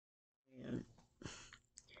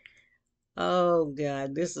Oh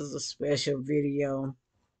God, this is a special video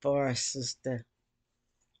for our sister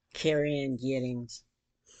Kerry and Giddings.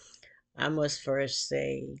 I must first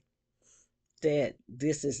say that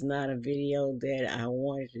this is not a video that I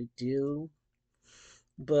wanted to do,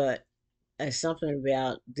 but something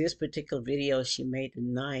about this particular video she made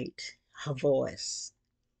tonight, her voice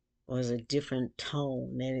was a different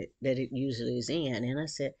tone that it usually is in. And I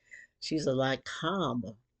said, she's a lot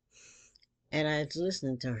calmer. And I was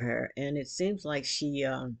listening to her, and it seems like she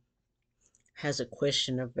has a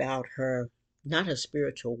question about her, not her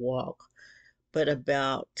spiritual walk, but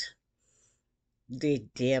about the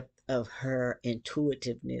depth of her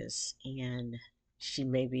intuitiveness. And she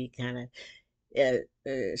may be kind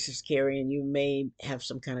of, she's carrying, you may have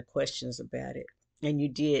some kind of questions about it. And you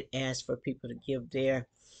did ask for people to give their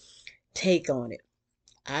take on it.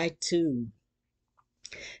 I too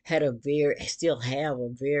still have a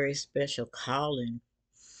very special calling,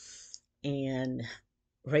 and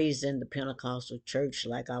raised in the Pentecostal church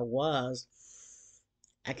like I was,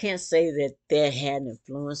 I can't say that that had an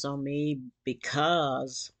influence on me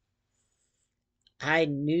because I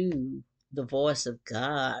knew the voice of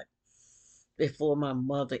God before my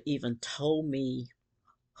mother even told me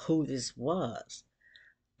who this was.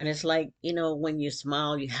 And it's like, when you're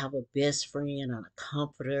small, you have a best friend and a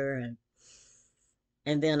comforter,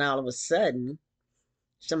 and then all of a sudden,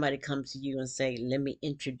 somebody comes to you and say, let me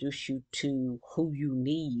introduce you to who you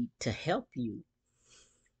need to help you.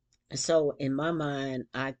 And so in my mind,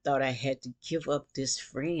 I thought I had to give up this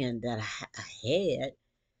friend that I had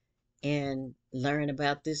and learn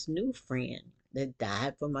about this new friend that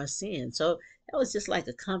died for my sins. So that was just like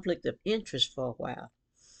a conflict of interest for a while.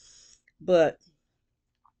 But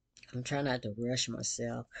I'm trying not to rush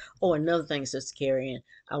myself. Oh, another thing, Sister Carrie,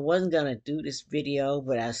 I wasn't gonna do this video,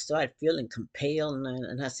 but I started feeling compelled,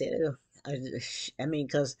 and I said, "Ugh," I mean,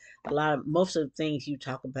 because most of the things you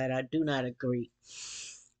talk about, I do not agree.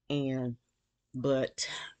 But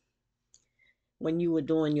when you were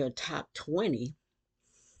doing your top 20,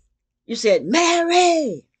 you said,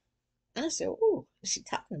 Mary! And I said, oh, is she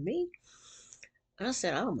talking to me? And I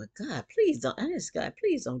said, oh my God, please don't. I asked God,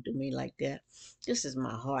 please don't do me like that. This is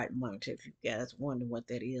my heart monitor. If you guys wonder what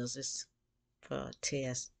that is, it's for a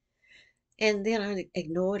test. And then I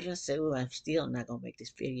ignored it. I said, oh, I'm still not going to make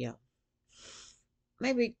this video.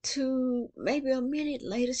 Maybe a minute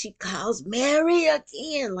later, she calls Mary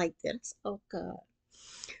again like that. I said, oh God.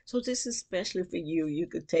 So this is especially for you. You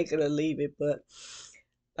could take it or leave it. But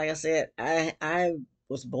like I said, I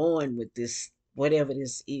was born with this, whatever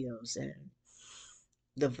this is. And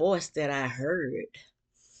the voice that I heard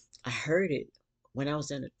it when I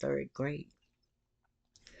was in the third grade.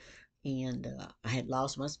 And I had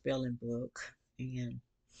lost my spelling book. And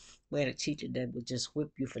we had a teacher that would just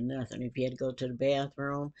whip you for nothing. If you had to go to the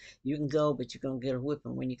bathroom, you can go, but you're going to get a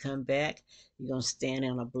whipping. When you come back, you're going to stand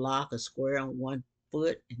on a block, a square on one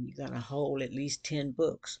foot, and you're going to hold at least 10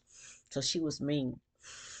 books. So she was mean.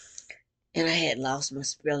 And I had lost my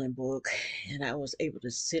spelling book, and I was able to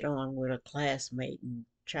sit on with a classmate and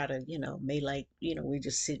try to, make like, we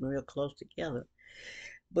just sitting real close together.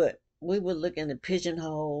 But we were looking at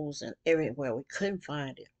pigeonholes and everywhere. We couldn't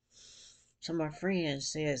find it. So my friend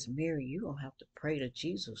says, Mary, you gonna have to pray to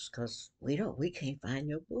Jesus because we can't find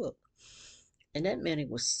your book. And that meant it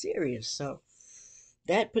was serious. So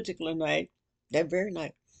that particular night, that very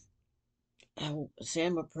night, I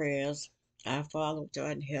said my prayers. Our Father which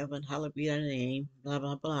art in heaven, hallowed be thy name, blah,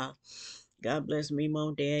 blah, blah. God bless me,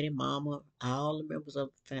 mom, daddy, mama, all the members of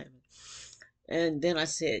the family. And then I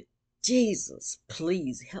said, Jesus,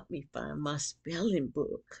 please help me find my spelling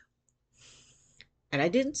book. And I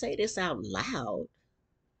didn't say this out loud.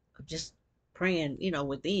 I'm just praying,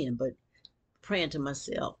 within, but praying to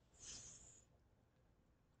myself.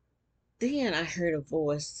 Then I heard a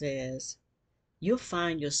voice says, you'll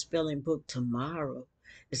find your spelling book tomorrow.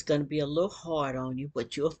 It's going to be a little hard on you,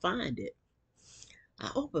 but you'll find it.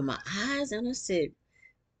 I opened my eyes and I said,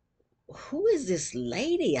 who is this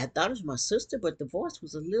lady? I thought it was my sister, but the voice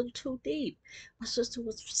was a little too deep. My sister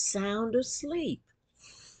was sound asleep.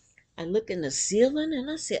 I looked in the ceiling and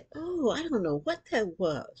I said, oh, I don't know what that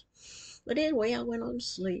was. But anyway, I went on to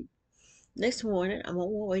sleep. Next morning, I'm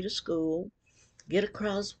on my way to school. Get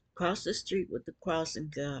across the street with the crossing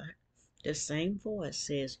guard. The same voice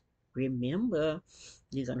says, remember,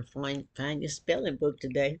 you're going to find your spelling book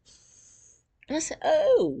today. And I said,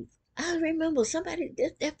 oh, I remember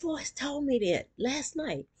that voice told me that last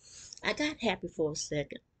night. I got happy for a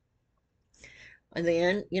second. And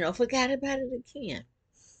then, forgot about it again.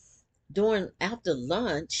 After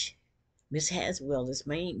lunch, Miss Haswell, this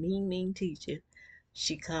mean teacher,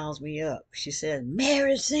 she calls me up. She said,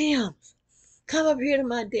 Mary Sims. Come up here to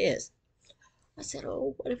my desk. I said,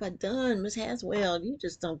 oh, what have I done, Miss Haswell? You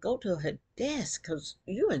just don't go to her desk because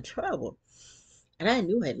you're in trouble. And I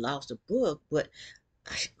knew I had lost a book, but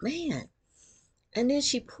man. And then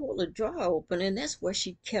she pulled a drawer open, and that's where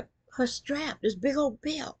she kept her strap, this big old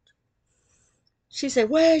belt. She said,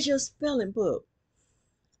 where's your spelling book?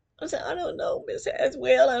 I said, I don't know, Miss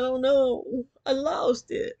Haswell. I don't know. I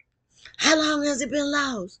lost it. How long has it been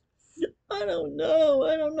lost? I don't know.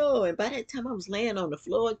 I don't know. And by that time, I was laying on the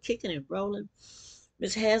floor, kicking and rolling.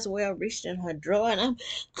 Miss Haswell reached in her drawer, and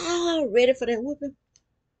I'm ready for that whooping.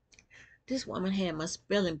 This woman had my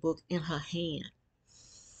spelling book in her hand.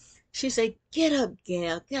 She said, get up,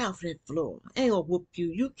 gal. Get off that floor. I ain't gonna whoop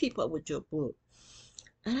you. You keep up with your book.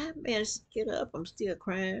 And I managed to get up. I'm still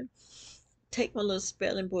crying. Take my little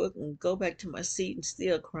spelling book and go back to my seat and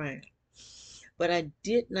still crying. But I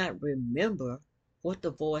did not remember what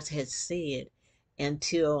the voice had said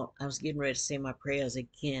until I was getting ready to say my prayers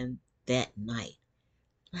again that night.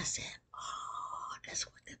 I said, oh, that's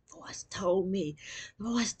what the voice told me. The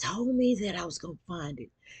voice told me that I was going to find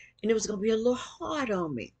it. And it was going to be a little hard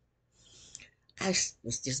on me. I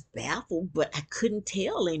was just baffled, but I couldn't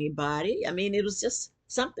tell anybody. I mean, it was just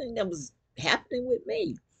something that was happening with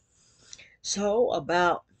me. So I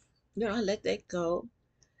let that go.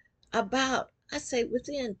 I say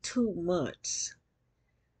within 2 months,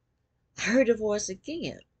 I heard the voice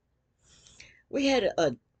again. We had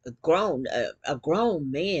a grown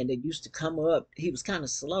man that used to come up. He was kind of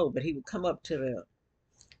slow, but he would come up to the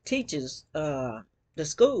teachers, the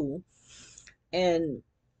school, and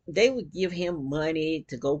they would give him money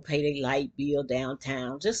to go pay their light bill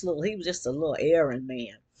downtown. He was just a little errand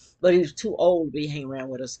man, but he was too old to be hanging around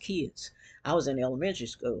with us kids. I was in elementary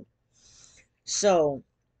school. So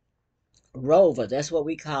Rover, that's what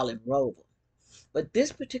we call him, Rover. But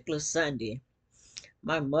this particular Sunday,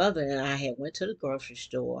 my mother and I had went to the grocery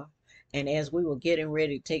store, and as we were getting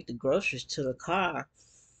ready to take the groceries to the car,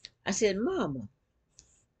 I said, Mama,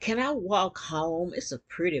 can I walk home? It's a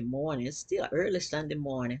pretty morning. It's still early Sunday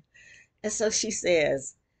morning. And so she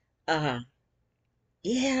says, uh,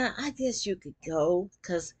 yeah, I guess you could go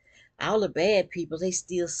because all the bad people, they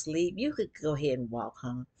still sleep. You could go ahead and walk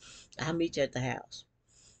home. I'll meet you at the house.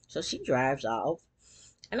 So she drives off,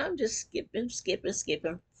 and I'm just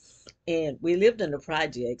skipping. And we lived in the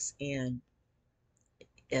projects, and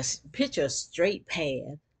picture a straight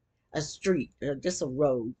path, a street, just a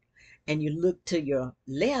road, and you look to your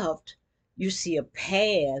left, you see a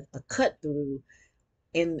path, a cut through,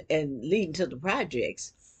 and leading to the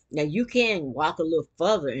projects. Now you can walk a little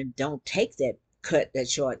further and don't take that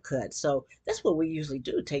shortcut. So that's what we usually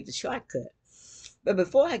do, take the shortcut. But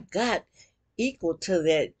before I got equal to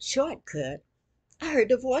that shortcut, I heard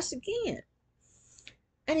the voice again.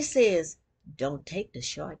 And it says, don't take the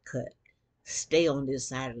shortcut. Stay on this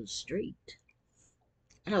side of the street.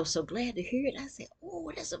 And I was so glad to hear it. I said,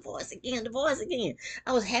 oh, that's the voice again, the voice again.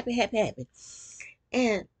 I was happy, happy, happy.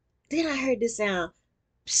 And then I heard this sound,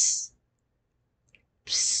 psst,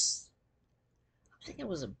 psst. I think it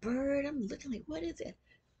was a bird. I'm looking like, what is it?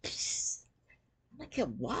 Psst. And I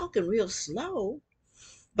kept walking real slow.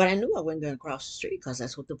 But I knew I wasn't going to cross the street because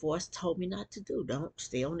that's what the voice told me not to do. Don't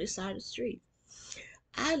stay on this side of the street.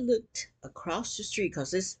 I looked across the street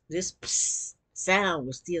because this psst sound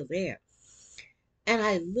was still there. And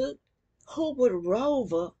I looked, who would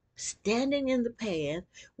Rover standing in the path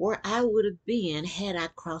where I would have been had I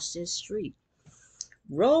crossed this street.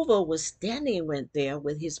 Rover was standing right there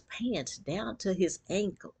with his pants down to his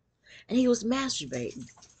ankle, and he was masturbating.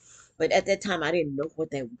 But at that time, I didn't know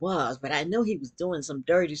what that was, but I know he was doing some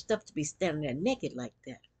dirty stuff to be standing there naked like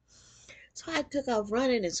that. So I took off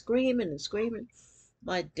running and screaming and screaming.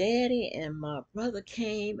 My daddy and my brother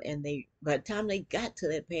came, and by the time they got to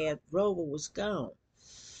that path, Rover was gone.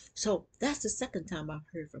 So that's the second time I've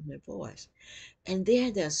heard from their voice. And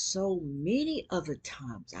there's so many other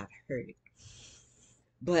times I've heard it.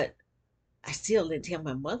 But I still didn't tell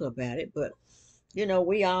my mother about it. But, they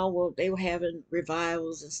were having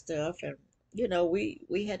revivals and stuff. And,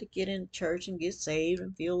 we had to get in church and get saved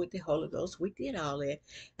and filled with the Holy Ghost. We did all that.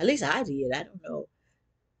 At least I did. I don't know.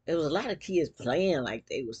 There was a lot of kids playing like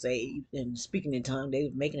they were saved and speaking in tongues. They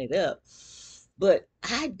were making it up. But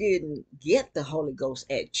I didn't get the Holy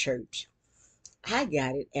Ghost at church. I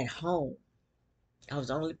got it at home. I was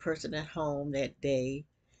the only person at home that day.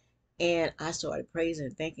 And I started praising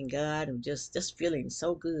and thanking God and just feeling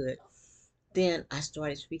so good. Then I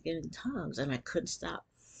started speaking in tongues and I couldn't stop.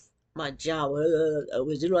 My jaw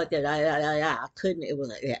was like that. I couldn't, it was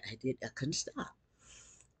like that. I couldn't stop.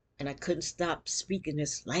 And I couldn't stop speaking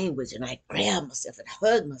this language. And I grabbed myself and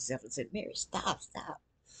hugged myself and said, Mary, stop, stop.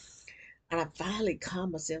 And I finally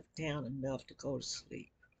calmed myself down enough to go to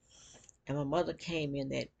sleep. And my mother came in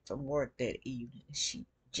that from work that evening, and she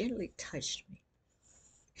gently touched me.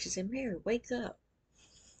 She said, "Mary, wake up."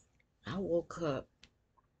 I woke up.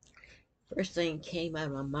 First thing came out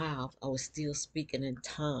of my mouth, I was still speaking in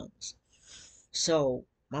tongues. So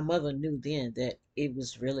my mother knew then that it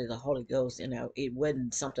was really the Holy Ghost. It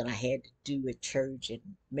wasn't something I had to do at church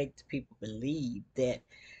and make the people believe that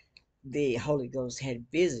the Holy Ghost had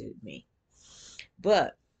visited me.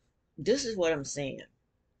 But this is what I'm saying.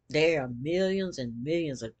 There are millions and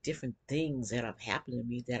millions of different things that have happened to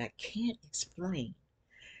me that I can't explain.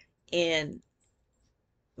 And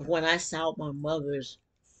when I saw my mother's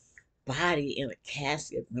body in a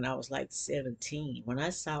casket when I was like 17, when I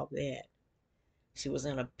saw that, she was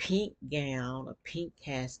in a pink gown, a pink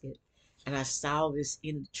casket, and I saw this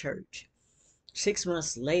in the church. 6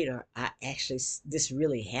 months later, this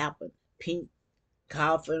really happened. Pink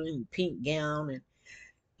coffin and pink gown,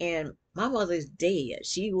 and my mother's dead.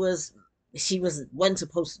 She wasn't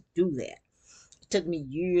supposed to do that. It took me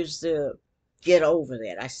years to get over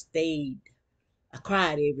that. I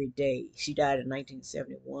cried every day. She died in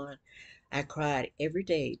 1971. I cried every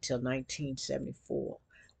day till 1974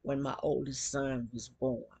 when my oldest son was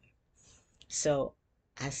born. So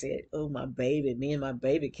I said, "Oh, my baby, me and my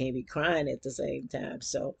baby can't be crying at the same time."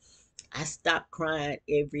 So I stopped crying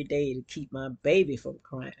every day to keep my baby from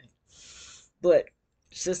crying. But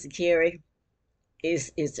Sister Kerry,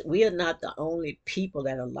 is we are not the only people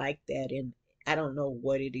that are like that. And I don't know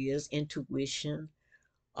what it is, intuition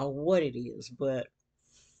or what it is, but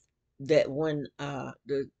that when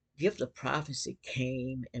the gift of prophecy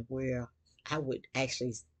came and where I would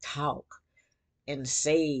actually talk and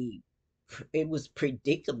say, it was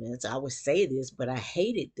predicaments. I would say this, but I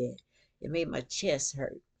hated that. It made my chest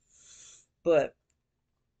hurt. But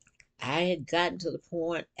I had gotten to the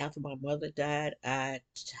point after my mother died, I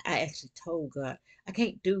actually told God, "I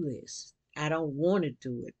can't do this. I don't want to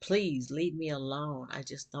do it. Please leave me alone. I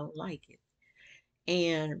just don't like it."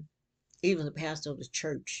 And even the pastor of the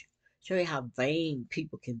church, show you how vain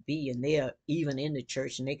people can be, and they're even in the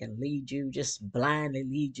church and they can lead you, just blindly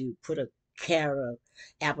lead you, put a carrot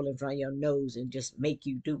apple in front of your nose and just make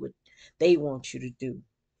you do what they want you to do.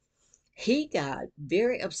 He got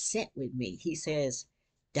very upset with me. He says,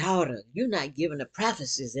 "Daughter, you're not giving the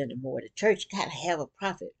prophecies anymore. The church got to have a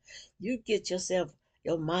prophet. You get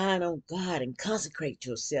your mind on God and consecrate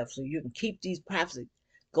yourself so you can keep these prophecies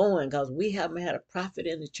going, because we haven't had a prophet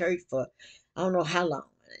in the church for I don't know how long."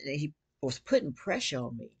 And he was putting pressure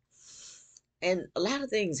on me. And a lot of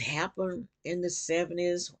things happened in the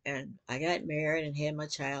 70s, and I got married and had my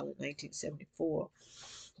child in 1974.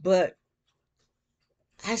 But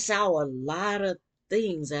I saw a lot of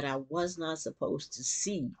things that I was not supposed to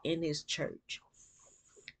see in his church.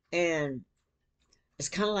 And it's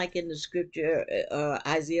kind of like in the scripture,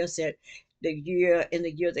 Isaiah said, in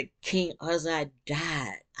the year that King Uzziah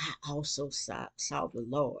died, I also saw the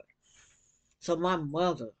Lord. So my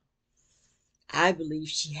mother, I believe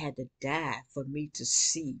she had to die for me to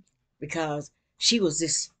see, because she was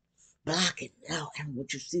this blocking. "No, I don't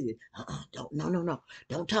want you to see this. Don't, no, no, no.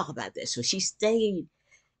 Don't talk about that." So she stayed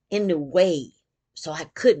in the way, so I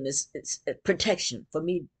couldn't. It's a protection for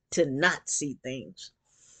me to not see things.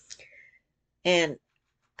 And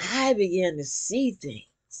I began to see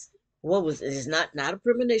things. What was it's not a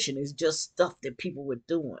premonition, it's just stuff that people were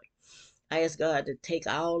doing. I asked God to take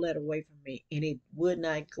all that away from me, and it would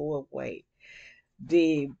not go away.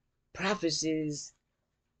 The prophecies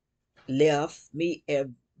left me,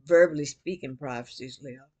 verbally speaking prophecies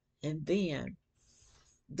left. And then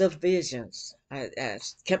the visions. I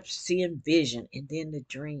kept seeing vision, and then the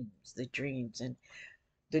dreams, and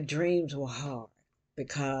the dreams were hard,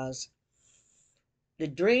 because the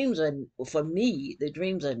dreams are, for me, the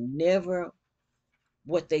dreams are never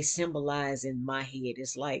what they symbolize in my head.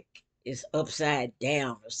 It's like it's upside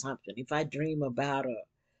down or something. If I dream about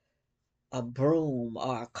a broom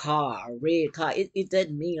or a car, a red car, it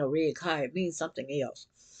doesn't mean a red car, it means something else.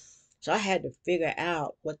 So I had to figure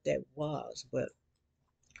out what that was. But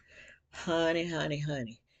honey, honey,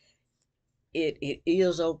 honey, it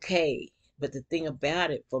is okay. But the thing about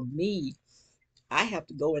it, for me, I have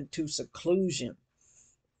to go into seclusion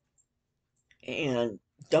and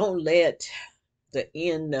don't let the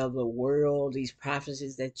end of the world, these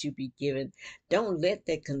prophecies that you be given, don't let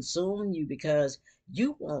that consume you, because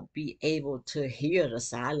you won't be able to hear the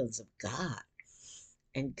silence of God.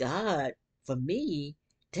 And God, for me,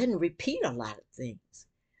 didn't repeat a lot of things.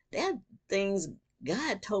 There are things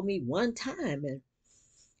God told me one time, and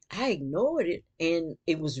I ignored it, and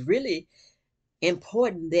it was really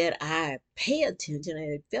important that I pay attention,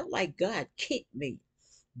 and it felt like God kicked me.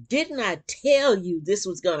 Didn't I tell you this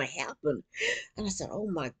was going to happen? And I said, oh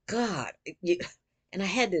my God. And I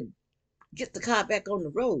had to get the car back on the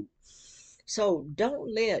road. So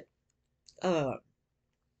don't let uh,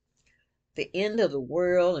 the end of the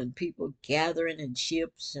world and people gathering in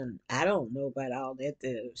ships, and I don't know about all that,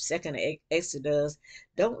 the second Exodus,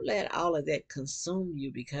 don't let all of that consume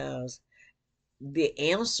you, because the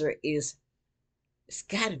answer is, it's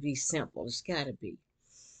got to be simple. It's got to be.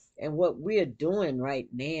 And what we're doing right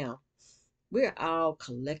now, we're all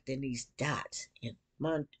collecting these dots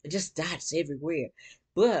and just dots everywhere.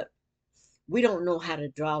 But we don't know how to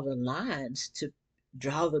draw the lines to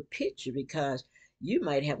draw the picture, because you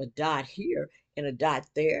might have a dot here and a dot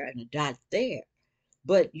there and a dot there.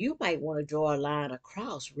 But you might want to draw a line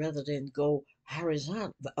across rather than go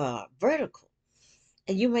horizontal, vertical.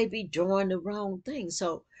 And you may be drawing the wrong thing.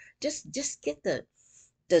 So just get the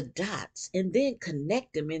dots and then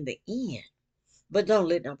connect them in the end. But don't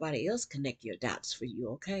let nobody else connect your dots for you,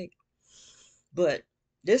 okay? But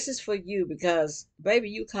this is for you, because baby,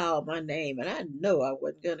 you called my name, and I know I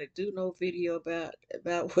wasn't gonna do no video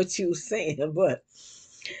about what you were saying, but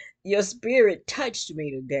your spirit touched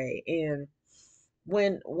me today. And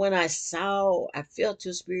when I felt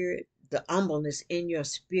your spirit, the humbleness in your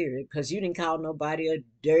spirit, because you didn't call nobody a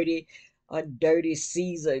dirty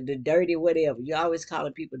Caesar, the dirty whatever. You always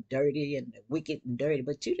calling people dirty and wicked and dirty,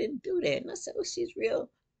 but you didn't do that. And I said, well, she's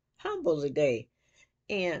real humble today.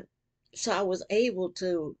 And so I was able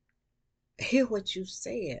to hear what you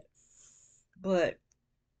said. But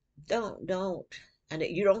don't, and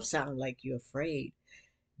you don't sound like you're afraid,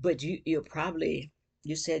 but you're probably,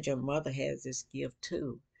 you said your mother has this gift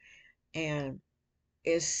too. And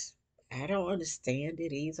it's, I don't understand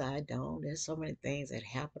it either. I don't. There's so many things that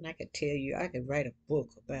happen. I could tell you, I could write a book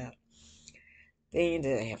about things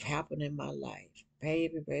that have happened in my life.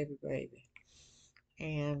 Baby, baby, baby.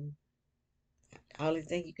 And the only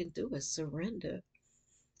thing you can do is surrender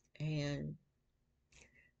and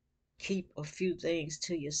keep a few things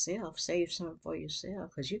to yourself. Save some for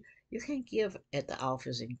yourself, because you can't give at the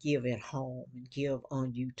office and give at home and give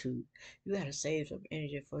on YouTube. You got to save some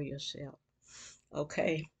energy for yourself.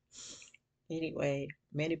 Okay? Anyway,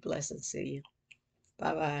 many blessings to you.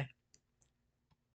 Bye bye.